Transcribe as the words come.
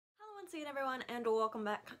once again everyone, and welcome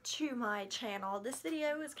back to my channel. This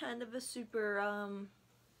video is kind of a super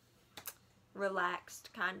relaxed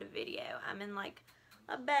kind of video. I'm in like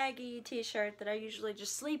a baggy t-shirt that I usually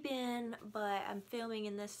just sleep in, but I'm filming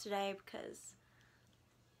in this today because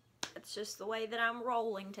it's just the way that I'm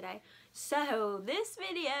rolling today. So this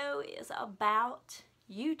video is about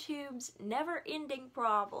YouTube's never-ending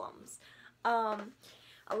problems. A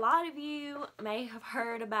lot of you may have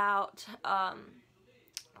heard about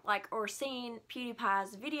or seen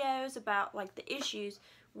PewDiePie's videos about like the issues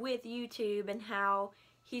with YouTube and how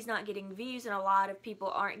he's not getting views, and a lot of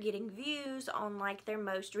people aren't getting views on like their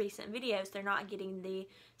most recent videos. They're not getting the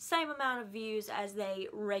same amount of views as they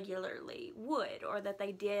regularly would, or that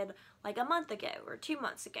they did like a month ago or 2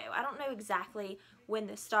 months ago. I don't know exactly when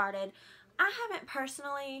this started. I haven't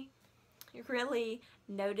personally really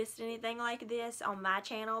noticed anything like this on my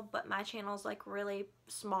channel, but my channel's like really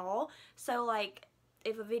small, so like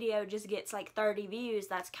if a video just gets like 30 views,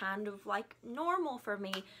 that's kind of like normal for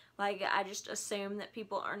me. Like I just assume that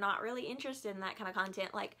people are not really interested in that kind of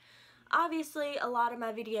content. Like obviously a lot of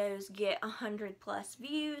my videos get 100+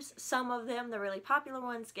 views. Some of them, the really popular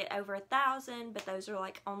ones, get over 1,000, but those are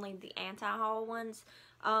like only the anti-haul ones.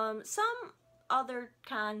 Some other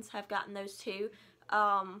kinds have gotten those too.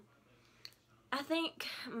 I think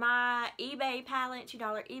my eBay palette, $2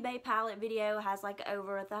 eBay palette video has like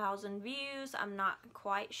over 1,000 views. I'm not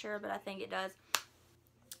quite sure, but I think it does.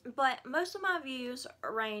 But most of my views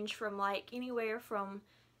range from like anywhere from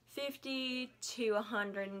 50 to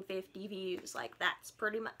 150 views. Like that's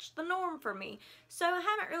pretty much the norm for me. So I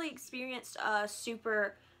haven't really experienced a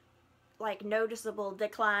super like noticeable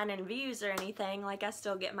decline in views or anything. Like I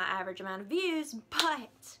still get my average amount of views,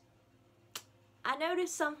 but I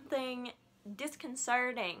noticed something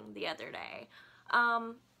disconcerting the other day.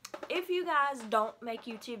 If you guys don't make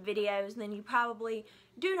YouTube videos, then you probably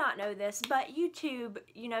do not know this, but YouTube,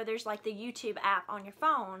 you know, there's like the YouTube app on your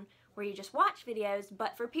phone where you just watch videos,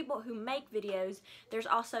 but for people who make videos, there's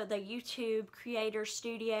also the YouTube Creator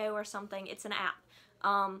Studio or something. It's an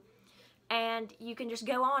app. And you can just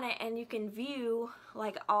go on it and you can view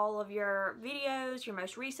like all of your videos, your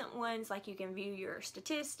most recent ones. Like you can view your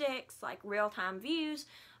statistics, like real-time views,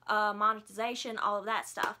 monetization, all of that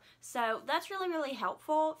stuff. So that's really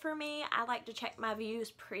helpful for me. I like to check my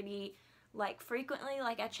views pretty like frequently.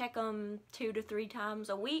 Like I check them 2 to 3 times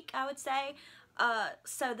a week, I would say,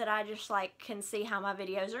 so that I just like can see how my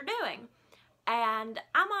videos are doing. And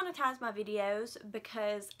I monetize my videos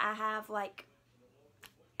because I have like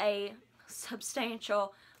a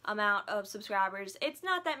substantial amount of subscribers. It's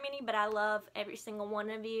not that many, but I love every single one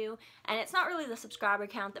of you, and it's not really the subscriber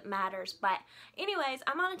count that matters. But anyways,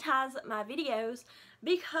 I monetize my videos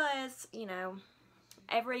because, you know,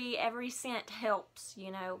 every cent helps,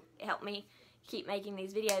 you know, help me keep making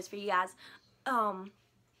these videos for you guys.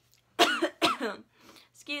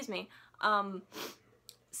 Excuse me.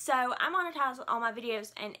 So I monetize all my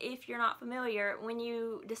videos, and if you're not familiar, when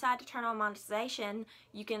you decide to turn on monetization,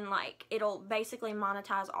 you can like, it'll basically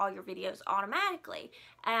monetize all your videos automatically.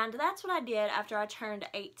 And that's what I did after I turned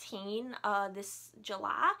 18 this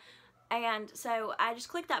July. And so I just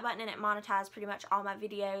clicked that button and it monetized pretty much all my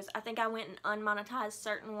videos. I think I went and unmonetized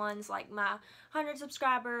certain ones, like my 100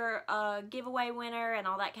 subscriber giveaway winner and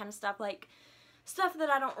all that kind of stuff, like stuff that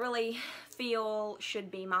I don't really feel should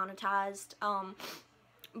be monetized.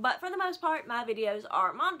 But for the most part, my videos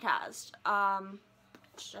are monetized.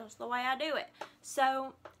 It's just the way I do it.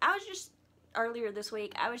 So I was just, earlier this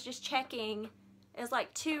week, I was just checking, it was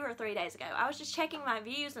like 2 or 3 days ago, I was just checking my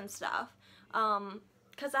views and stuff,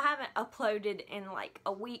 because I haven't uploaded in like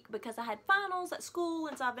a week because I had finals at school,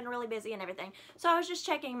 and so I've been really busy and everything. So I was just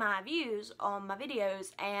checking my views on my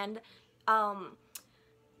videos, and all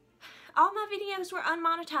my videos were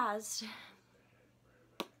unmonetized.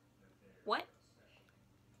 What?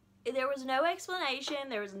 There was no explanation,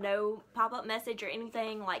 there was no pop-up message or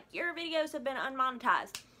anything like, your videos have been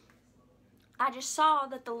unmonetized. I just saw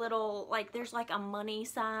that the little, like, there's like a money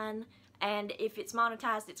sign, and if it's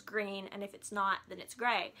monetized, it's green, and if it's not, then it's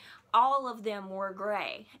gray. All of them were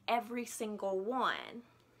gray, every single one.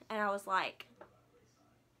 And I was like,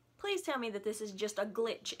 please tell me that this is just a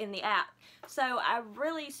glitch in the app. So I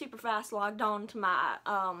really super fast logged on to my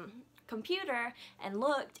computer and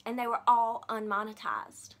looked, and they were all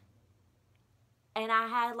unmonetized. And I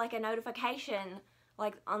had like a notification,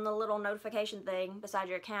 like on the little notification thing beside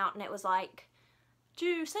your account, and it was like,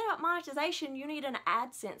 to set up monetization, you need an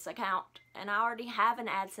AdSense account. And I already have an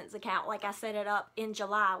AdSense account. Like I set it up in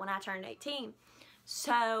July when I turned 18.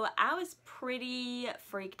 So I was pretty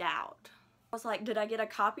freaked out. was like, did I get a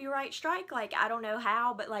copyright strike? Like, I don't know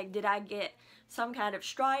how, but like, did I get some kind of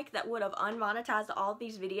strike that would have unmonetized all of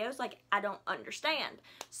these videos? Like, I don't understand.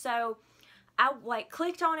 So I like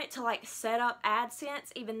clicked on it to like set up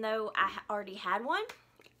AdSense, even though I already had one,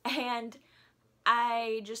 and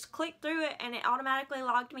I just clicked through it and it automatically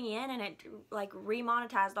logged me in, and it like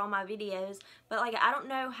remonetized all my videos. But like, I don't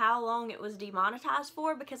know how long it was demonetized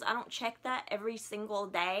for, because I don't check that every single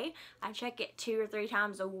day. I check it 2 or 3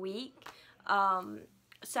 times a week. So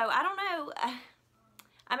I don't know.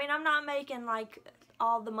 I mean, I'm not making like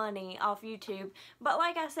all the money off YouTube, but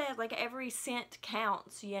like I said, like every cent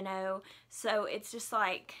counts, you know? So it's just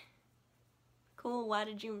like, cool, why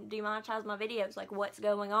did you demonetize my videos? Like, what's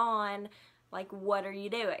going on? Like, what are you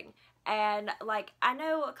doing? And like, I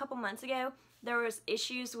know a couple months ago there was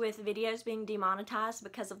issues with videos being demonetized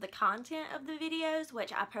because of the content of the videos,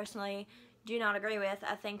 which I personally do not agree with.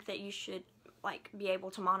 I think that you should like be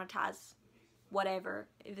able to monetize whatever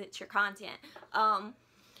if it's your content.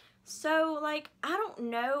 So like, I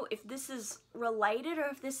don't know if this is related, or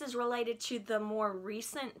if this is related to the more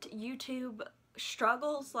recent YouTube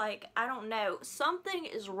struggles. Like, I don't know. Something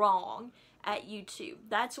is wrong at YouTube.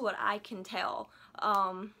 That's what I can tell.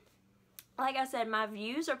 Like I said, my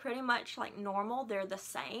views are pretty much like normal. They're the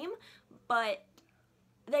same, but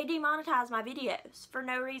they demonetize my videos for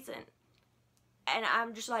no reason. And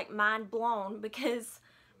I'm just like mind blown, because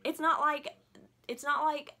it's not like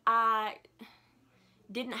I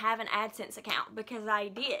didn't have an AdSense account, because I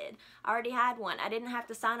did. I already had one. I didn't have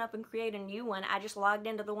to sign up and create a new one. I just logged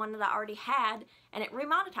into the one that I already had, and it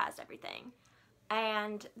remonetized everything.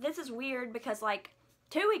 And this is weird, because like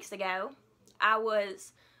 2 weeks ago, I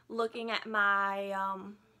was looking at my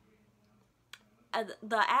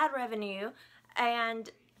the ad revenue, and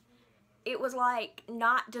it was like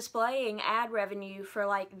not displaying ad revenue for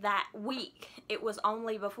like that week. It was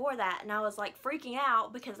only before that, and I was like freaking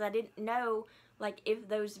out, because I didn't know like if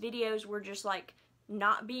those videos were just like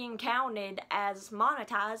not being counted as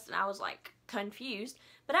monetized, and I was like confused.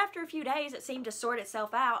 But after a few days, it seemed to sort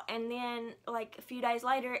itself out, and then like a few days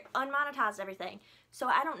later, it unmonetized everything. So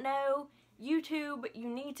I don't know, YouTube, you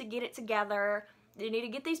need to get it together. You need to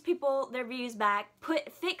get these people their views back.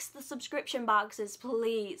 Fix the subscription boxes,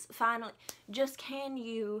 please. Finally, just can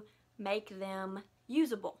you make them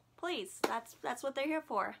usable, please? That's what they're here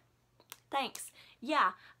for. Thanks.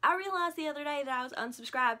 Yeah, I realized the other day that I was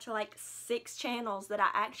unsubscribed to like 6 channels that I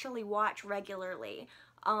actually watch regularly,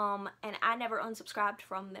 and I never unsubscribed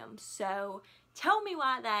from them. So tell me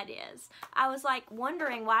why that is. I was like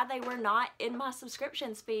wondering why they were not in my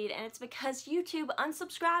subscription feed, and it's because YouTube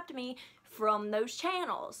unsubscribed me from those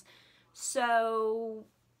channels. So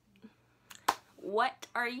what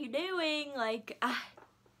are you doing? Like,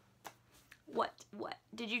 what?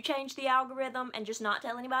 Did you change the algorithm and just not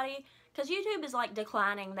tell anybody? Because YouTube is like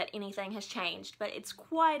declining that anything has changed, but it's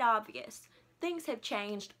quite obvious. Things have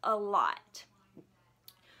changed a lot.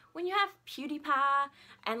 When you have PewDiePie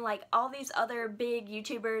and like all these other big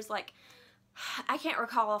YouTubers, like, I can't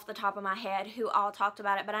recall off the top of my head who all talked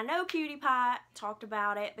about it, but I know PewDiePie talked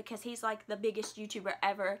about it because he's like the biggest YouTuber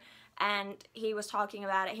ever, and he was talking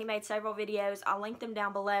about it. He made several videos. I'll link them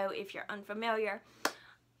down below if you're unfamiliar.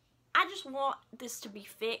 I just want this to be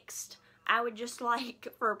fixed. I would just like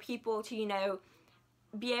for people to, you know,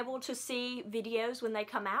 be able to see videos when they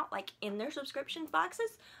come out, like in their subscription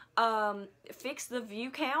boxes. Fix the view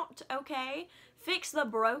count, okay? Fix the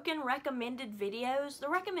broken recommended videos. The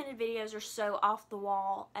recommended videos are so off the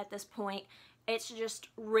wall at this point. It's just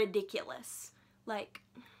ridiculous. Like,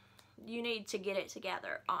 you need to get it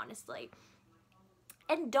together, honestly.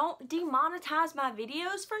 And don't demonetize my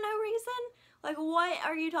videos for no reason. Like, what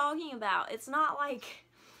are you talking about? It's not like,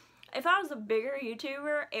 if I was a bigger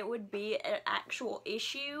YouTuber, it would be an actual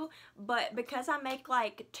issue, but because I make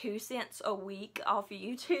like 2 cents a week off of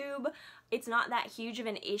YouTube, it's not that huge of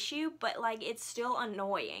an issue, but like, it's still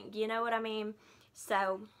annoying, you know what I mean?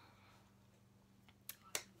 So,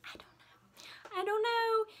 I don't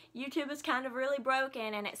know. YouTube is kind of really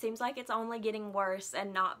broken, and it seems like it's only getting worse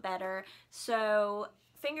and not better. So,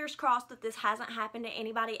 fingers crossed that this hasn't happened to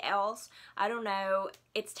anybody else. I don't know.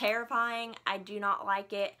 It's terrifying. I do not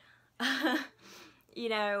like it. You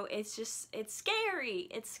know, it's just, it's scary.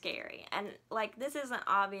 It's scary. And like, this isn't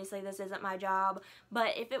my job,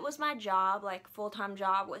 but if it was my job, like full-time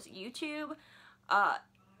job was YouTube,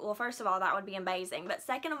 well, first of all, that would be amazing. But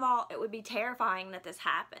second of all, it would be terrifying that this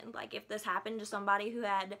happened. Like, if this happened to somebody who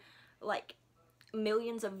had like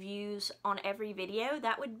millions of views on every video,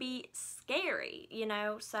 that would be scary, you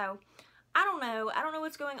know? So, I don't know. I don't know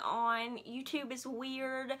what's going on. YouTube is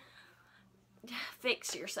weird.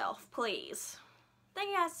 Fix yourself, please. thank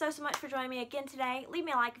you guys so much for joining me again today. Leave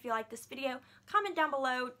me a like if you like this video. Comment down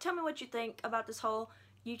below. Tell me what you think about this whole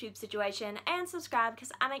YouTube situation, and subscribe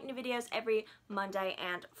because I make new videos every Monday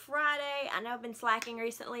and Friday. I know I've been slacking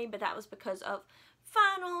recently, but that was because of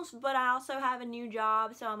finals, but I also have a new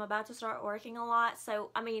job, so I'm about to start working a lot.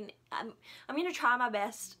 So I mean, I'm gonna try my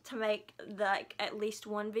best to make at least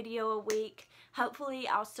one video a week. Hopefully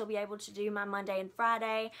I'll still be able to do my Monday and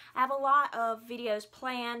Friday. I have a lot of videos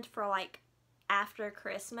planned for like after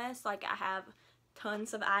Christmas. Like I have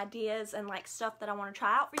tons of ideas and like stuff that I want to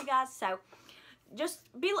try out for you guys, so just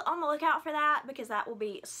be on the lookout for that because that will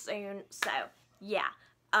be soon. So yeah,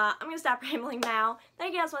 I'm gonna stop rambling now.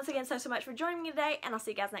 Thank you guys once again so much for joining me today, and I'll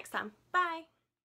see you guys next time. Bye.